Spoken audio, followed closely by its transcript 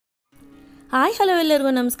Hi hello ಎಲ್ಲರಿಗೂ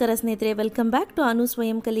ನಮಸ್ಕಾರ ಸ್ನೇಹಿತರೆ, ವೆಲ್ಕಮ್ ಬ್ಯಾಕ್ ಟು ಅನು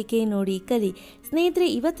ಸ್ವಯಂ ಕಲಿಕೆ ನೋಡಿ ಕಲಿ. ಸ್ನೇಹಿತರೆ,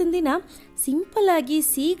 ಇವತ್ತಿನ ದಿನ ಸಿಂಪಲ್ ಆಗಿ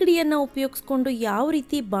ಸೀಗಡಿಯನ್ನು ಉಪಯೋಗಿಸ್ಕೊಂಡು ಯಾವ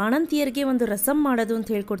ರೀತಿ ಬಾಣಂತಿಯರಿಗೆ ಒಂದು ರಸಮ್ ಮಾಡೋದು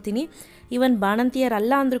ಅಂತ ಹೇಳ್ಕೊಡ್ತೀನಿ. ಇವನ್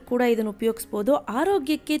ಬಾಣಂತಿಯರಲ್ಲ ಅಂದರೂ ಕೂಡ ಇದನ್ನು ಉಪಯೋಗಿಸ್ಬೋದು.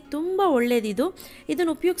 ಆರೋಗ್ಯಕ್ಕೆ ತುಂಬ ಒಳ್ಳೆಯದಿದು.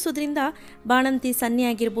 ಇದನ್ನು ಉಪಯೋಗಿಸೋದ್ರಿಂದ ಬಾಣಂತಿ ಸನ್ನೆ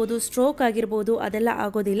ಆಗಿರ್ಬೋದು, ಸ್ಟ್ರೋಕ್ ಆಗಿರ್ಬೋದು, ಅದೆಲ್ಲ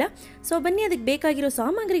ಆಗೋದಿಲ್ಲ. ಸೊ ಬನ್ನಿ, ಅದಕ್ಕೆ ಬೇಕಾಗಿರೋ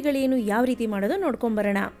ಸಾಮಗ್ರಿಗಳೇನು, ಯಾವ ರೀತಿ ಮಾಡೋದು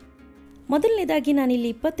ನೋಡ್ಕೊಂಬರೋಣ. ಮೊದಲನೇದಾಗಿ ನಾನಿಲ್ಲಿ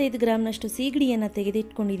 25 ಗ್ರಾಮ್ನಷ್ಟು ಸೀಗಡಿಯನ್ನು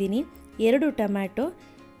ತೆಗೆದಿಟ್ಕೊಂಡಿದ್ದೀನಿ, 2 ಟೊಮ್ಯಾಟೊ,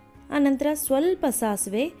 ಆನಂತರ ಸ್ವಲ್ಪ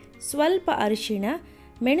ಸಾಸಿವೆ, ಸ್ವಲ್ಪ ಅರಿಶಿಣ,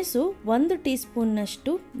 ಮೆಣಸು 1 ಟೀ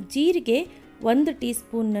ಸ್ಪೂನ್ನಷ್ಟು, ಜೀರಿಗೆ 1 ಟೀ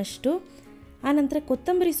ಸ್ಪೂನ್ನಷ್ಟು, ಆನಂತರ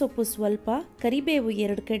ಕೊತ್ತಂಬರಿ ಸೊಪ್ಪು ಸ್ವಲ್ಪ, ಕರಿಬೇವು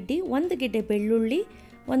 2 ಕಡ್ಡಿ, 1 ಗೆಡ್ಡೆ ಬೆಳ್ಳುಳ್ಳಿ,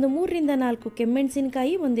 ಒಂದು 3 ರಿಂದ 4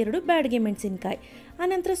 ಕೆಮ್ಮೆಣಸಿನಕಾಯಿ, 1-2 ಬ್ಯಾಡಗೆ ಮೆಣಸಿನಕಾಯಿ,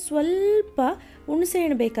 ಆನಂತರ ಸ್ವಲ್ಪ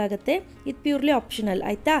ಹುಣಸೆಹಣ್ಣು ಬೇಕಾಗುತ್ತೆ. ಇದು ಪ್ಯೂರ್ಲಿ ಆಪ್ಷನಲ್,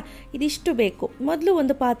 ಆಯಿತಾ. ಇದಿಷ್ಟು ಬೇಕು. ಮೊದಲು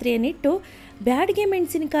ಒಂದು ಪಾತ್ರೆಯನ್ನಿಟ್ಟು ಬ್ಯಾಡಗೆ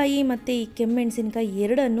ಮೆಣಸಿನಕಾಯಿ ಮತ್ತು ಈ ಕೆಮ್ಮೆಣಸಿನಕಾಯಿ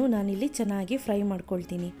ಎರಡನ್ನೂ ನಾನಿಲ್ಲಿ ಚೆನ್ನಾಗಿ ಫ್ರೈ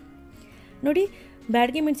ಮಾಡ್ಕೊಳ್ತೀನಿ. ನೋಡಿ,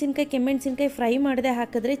 ಬ್ಯಾಡಗೆ ಮೆಣಸಿನಕಾಯಿ ಕೆಮ್ಮೆಣಸಿನಕಾಯಿ ಫ್ರೈ ಮಾಡದೆ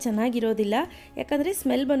ಹಾಕಿದ್ರೆ ಚೆನ್ನಾಗಿರೋದಿಲ್ಲ, ಯಾಕಂದರೆ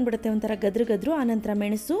ಸ್ಮೆಲ್ ಬಂದುಬಿಡುತ್ತೆ, ಒಂಥರ ಗದ್ರು. ಆನಂತರ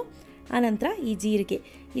ಮೆಣಸು, ಆನಂತರ ಈ ಜೀರಿಗೆ,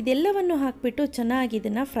 ಇದೆಲ್ಲವನ್ನು ಹಾಕಿಬಿಟ್ಟು ಚೆನ್ನಾಗಿ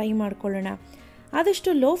ಇದನ್ನು ಫ್ರೈ ಮಾಡ್ಕೊಳ್ಳೋಣ. ಆದಷ್ಟು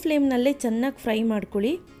ಲೋ ಫ್ಲೇಮ್ನಲ್ಲೇ ಚೆನ್ನಾಗಿ ಫ್ರೈ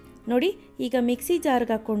ಮಾಡ್ಕೊಳ್ಳಿ. ನೋಡಿ, ಈಗ ಮಿಕ್ಸಿ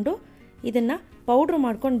ಜಾರ್ಗೆ ಹಾಕ್ಕೊಂಡು ಇದನ್ನು ಪೌಡ್ರ್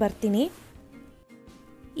ಮಾಡ್ಕೊಂಡು ಬರ್ತೀನಿ.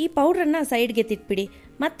 ಈ ಪೌಡ್ರನ್ನು ಸೈಡ್ಗೆ ತಿಟ್ಬಿಡಿ.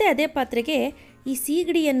 ಮತ್ತು ಅದೇ ಪಾತ್ರೆಗೆ ಈ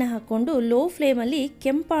ಸೀಗಡಿಯನ್ನು ಹಾಕ್ಕೊಂಡು ಲೋ ಫ್ಲೇಮಲ್ಲಿ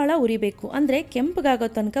ಕೆಂಪಾಳ ಉರಿಬೇಕು, ಅಂದರೆ ಕೆಂಪಗಾಗೋ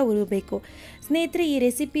ತನಕ ಉರಿಬೇಕು. ಸ್ನೇಹಿತರೆ, ಈ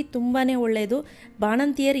ರೆಸಿಪಿ ತುಂಬಾ ಒಳ್ಳೆಯದು.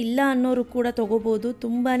 ಬಾಣಂತಿಯರು ಇಲ್ಲ ಅನ್ನೋರು ಕೂಡ ತೊಗೋಬೋದು,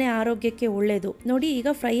 ತುಂಬಾ ಆರೋಗ್ಯಕ್ಕೆ ಒಳ್ಳೆಯದು. ನೋಡಿ, ಈಗ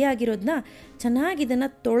ಫ್ರೈ ಆಗಿರೋದನ್ನ ಚೆನ್ನಾಗಿ ಇದನ್ನು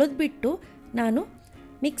ತೊಳೆದ್ಬಿಟ್ಟು ನಾನು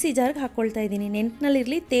ಮಿಕ್ಸಿ ಜಾರ್ಗೆ ಹಾಕ್ಕೊಳ್ತಾ ಇದ್ದೀನಿ.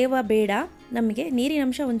 ನೆನಪಿನಲ್ಲಿರಲಿ, ತೇವ ಬೇಡ, ನಮಗೆ ನೀರಿನ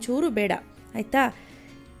ಅಂಶ ಒಂಚೂರು ಬೇಡ, ಆಯಿತಾ.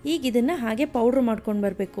 ಈಗ ಇದನ್ನು ಹಾಗೆ ಪೌಡ್ರ್ ಮಾಡ್ಕೊಂಡು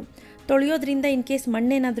ಬರಬೇಕು. ತೊಳೆಯೋದ್ರಿಂದ ಇನ್ ಕೇಸ್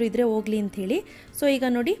ಮಣ್ಣೇನಾದರೂ ಇದ್ದರೆ ಹೋಗಲಿ ಅಂಥೇಳಿ. ಸೊ ಈಗ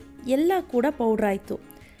ನೋಡಿ, ಎಲ್ಲ ಕೂಡ ಪೌಡ್ರ್ ಆಯಿತು.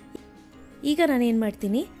 ಈಗ ನಾನೇನು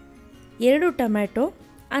ಮಾಡ್ತೀನಿ, 2 ಟೊಮ್ಯಾಟೊ,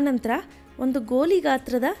 ಆನಂತರ ಒಂದು ಗೋಲಿ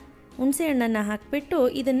ಗಾತ್ರದ ಹುಣಸೆಹಣ್ಣನ್ನು ಹಾಕಿಬಿಟ್ಟು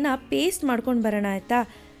ಇದನ್ನು ಪೇಸ್ಟ್ ಮಾಡ್ಕೊಂಡು ಬರೋಣ, ಆಯಿತಾ.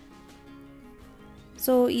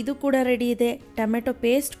 ಸೊ ಇದು ಕೂಡ ರೆಡಿ ಇದೆ, ಟೊಮೆಟೊ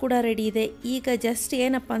ಪೇಸ್ಟ್ ಕೂಡ ರೆಡಿ ಇದೆ. ಈಗ ಜಸ್ಟ್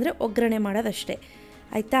ಏನಪ್ಪ ಅಂದರೆ ಒಗ್ಗರಣೆ ಮಾಡೋದಷ್ಟೇ,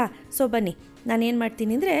 ಆಯಿತಾ. ಸೊ ಬನ್ನಿ, ನಾನೇನು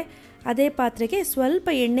ಮಾಡ್ತೀನಿ ಅಂದರೆ ಅದೇ ಪಾತ್ರೆಗೆ ಸ್ವಲ್ಪ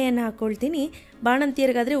ಎಣ್ಣೆಯನ್ನು ಹಾಕ್ಕೊಳ್ತೀನಿ.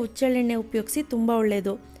 ಬಾಣಂತಿಯರಿಗಾದರೆ ಹುಚ್ಚೆಳ್ಳೆಣ್ಣೆ ಉಪಯೋಗಿಸಿ, ತುಂಬ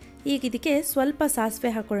ಒಳ್ಳೆಯದು. ಈಗ ಇದಕ್ಕೆ ಸ್ವಲ್ಪ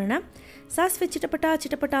ಸಾಸಿವೆ ಹಾಕ್ಕೊಳ್ಳೋಣ. ಸಾಸಿವೆ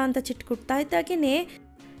ಚಿಟಪಟ ಅಂತ ಚಿಟ್ಕುಟ್ತಾ ಇದ್ದಾಗೇ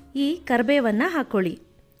ಈ ಕರಿಬೇವನ್ನು ಹಾಕ್ಕೊಳ್ಳಿ.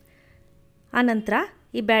 ಆನಂತರ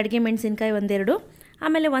ಈ ಬ್ಯಾಡಗೆ ಮೆಣಸಿನ್ಕಾಯಿ 1-2,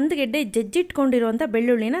 ಆಮೇಲೆ 1 ಗೆಡ್ಡೆ ಜಜ್ಜಿಟ್ಕೊಂಡಿರುವಂಥ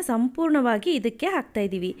ಬೆಳ್ಳುಳ್ಳಿನ ಸಂಪೂರ್ಣವಾಗಿ ಇದಕ್ಕೆ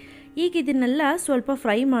ಹಾಕ್ತಾಯಿದ್ದೀವಿ. ಈಗ ಇದನ್ನೆಲ್ಲ ಸ್ವಲ್ಪ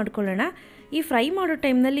ಫ್ರೈ ಮಾಡ್ಕೊಳ್ಳೋಣ. ಈ ಫ್ರೈ ಮಾಡೋ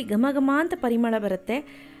ಟೈಮ್ನಲ್ಲಿ ಘಮ ಅಂತ ಪರಿಮಳ ಬರುತ್ತೆ.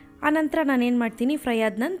 ಆನಂತರ ನಾನೇನು ಮಾಡ್ತೀನಿ, ಫ್ರೈ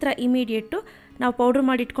ಆದ ನಂತರ ಇಮಿಡಿಯೇಟು ನಾವು ಪೌಡ್ರ್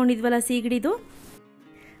ಮಾಡಿಟ್ಕೊಂಡಿದ್ವಲ್ಲ ಸೀಗಡಿದು,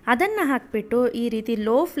 ಅದನ್ನು ಹಾಕಿಬಿಟ್ಟು ಈ ರೀತಿ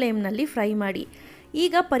ಲೋ ಫ್ಲೇಮ್ನಲ್ಲಿ ಫ್ರೈ ಮಾಡಿ.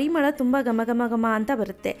 ಈಗ ಪರಿಮಳ ತುಂಬ ಘಮ ಅಂತ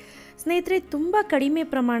ಬರುತ್ತೆ. ಸ್ನೇಹಿತರೆ, ತುಂಬ ಕಡಿಮೆ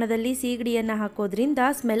ಪ್ರಮಾಣದಲ್ಲಿ ಸೀಗಡಿಯನ್ನು ಹಾಕೋದ್ರಿಂದ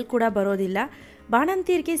ಸ್ಮೆಲ್ ಕೂಡ ಬರೋದಿಲ್ಲ.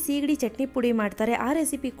 ಬಾಣಂತಿಯರಿಗೆ ಸೀಗಡಿ ಚಟ್ನಿ ಪುಡಿ ಮಾಡ್ತಾರೆ, ಆ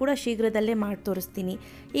ರೆಸಿಪಿ ಕೂಡ ಶೀಘ್ರದಲ್ಲೇ ಮಾಡಿ ತೋರಿಸ್ತೀನಿ.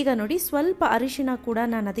 ಈಗ ನೋಡಿ, ಸ್ವಲ್ಪ ಅರಿಶಿಣ ಕೂಡ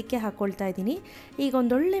ನಾನು ಅದಕ್ಕೆ ಹಾಕ್ಕೊಳ್ತಾ ಇದ್ದೀನಿ. ಈಗ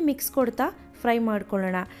ಒಂದೊಳ್ಳೆ ಮಿಕ್ಸ್ ಕೊಡ್ತಾ ಫ್ರೈ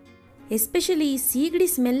ಮಾಡ್ಕೊಳ್ಳೋಣ. ಎಸ್ಪೆಷಲಿ ಈ ಸೀಗಡಿ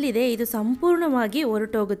ಸ್ಮೆಲ್ ಇದೆ, ಇದು ಸಂಪೂರ್ಣವಾಗಿ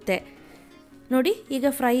ಹೊರಟೋಗುತ್ತೆ. ನೋಡಿ, ಈಗ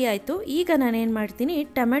ಫ್ರೈ ಆಯಿತು. ಈಗ ನಾನೇನು ಮಾಡ್ತೀನಿ,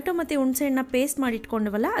 ಟೊಮೆಟೊ ಮತ್ತು ಹುಣಸೆಹಣ್ಣ ಪೇಸ್ಟ್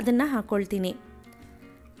ಮಾಡಿಟ್ಕೊಂಡವಲ್ಲ ಅದನ್ನು ಹಾಕ್ಕೊಳ್ತೀನಿ.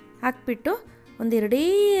 ಹಾಕ್ಬಿಟ್ಟು ಒಂದು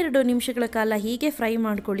 2 ನಿಮಿಷಗಳ ಕಾಲ ಹೀಗೆ ಫ್ರೈ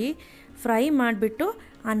ಮಾಡ್ಕೊಳ್ಳಿ. ಫ್ರೈ ಮಾಡಿಬಿಟ್ಟು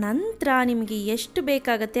ಆ ನಂತರ ನಿಮಗೆ ಎಷ್ಟು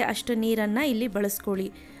ಬೇಕಾಗತ್ತೆ ಅಷ್ಟು ನೀರನ್ನು ಇಲ್ಲಿ ಬಳಸ್ಕೊಳ್ಳಿ.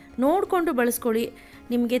 ನೋಡಿಕೊಂಡು ಬಳಸ್ಕೊಳ್ಳಿ.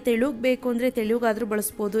 ನಿಮಗೆ ತೆಳುಗೆ ಬೇಕು ಅಂದರೆ ತೆಳುಗಾದರೂ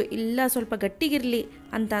ಬಳಸ್ಬೋದು, ಇಲ್ಲ ಸ್ವಲ್ಪ ಗಟ್ಟಿಗಿರಲಿ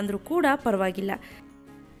ಅಂತ ಅಂದರೂ ಕೂಡ ಪರವಾಗಿಲ್ಲ.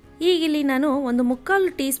 ಈಗಿಲ್ಲಿ ನಾನು ಒಂದು 3/4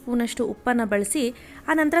 ಟೀ ಸ್ಪೂನಷ್ಟು ಉಪ್ಪನ್ನು ಬಳಸಿ,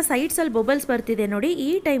 ಆನಂತರ ಸೈಡ್ಸಲ್ಲಿ ಬೊಬಲ್ಸ್ ಬರ್ತಿದೆ ನೋಡಿ, ಈ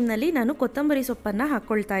ಟೈಮ್ನಲ್ಲಿ ನಾನು ಕೊತ್ತಂಬರಿ ಸೊಪ್ಪನ್ನು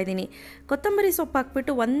ಹಾಕ್ಕೊಳ್ತಾ ಇದ್ದೀನಿ. ಕೊತ್ತಂಬರಿ ಸೊಪ್ಪು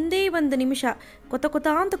ಹಾಕ್ಬಿಟ್ಟು ಒಂದೇ 1 ನಿಮಿಷ ಕೊತ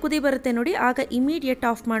ಅಂತ ಕುದಿ ಬರುತ್ತೆ ನೋಡಿ, ಆಗ ಇಮಿಡಿಯೇಟ್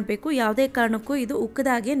ಆಫ್ ಮಾಡಬೇಕು. ಯಾವುದೇ ಕಾರಣಕ್ಕೂ ಇದು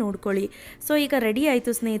ಉಕ್ಕದಾಗೆ ನೋಡ್ಕೊಳ್ಳಿ. ಸೊ ಈಗ ರೆಡಿ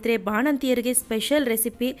ಆಯಿತು ಸ್ನೇಹಿತರೆ, ಬಾಣಂತಿಯರಿಗೆ ಸ್ಪೆಷಲ್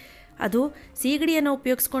ರೆಸಿಪಿ, ಅದು ಸೀಗಡಿಯನ್ನು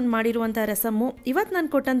ಉಪಯೋಗಿಸ್ಕೊಂಡು ಮಾಡಿರುವಂಥ ರಸಮ್ಮು. ಇವತ್ತು ನಾನು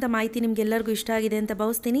ಕೊಟ್ಟಂಥ ಮಾಹಿತಿ ನಿಮಗೆಲ್ಲರಿಗೂ ಇಷ್ಟ ಆಗಿದೆ ಅಂತ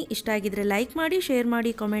ಭಾವಿಸ್ತೀನಿ. ಇಷ್ಟ ಆಗಿದ್ದರೆ ಲೈಕ್ ಮಾಡಿ, ಶೇರ್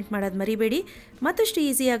ಮಾಡಿ, ಕಾಮೆಂಟ್ ಮಾಡೋದು ಮರಿಬೇಡಿ. ಮತ್ತಷ್ಟು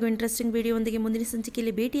ಈಸಿಯಾಗೂ ಇಂಟ್ರೆಸ್ಟಿಂಗ್ ವಿಡಿಯೋ ಒಂದಿಗೆ ಮುಂದಿನ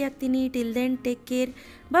ಸಂಚಿಕೆಯಲ್ಲಿ ಭೇಟಿ ಆಗ್ತೀನಿ. Till then take care,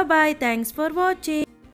 bye. Thanks for watching.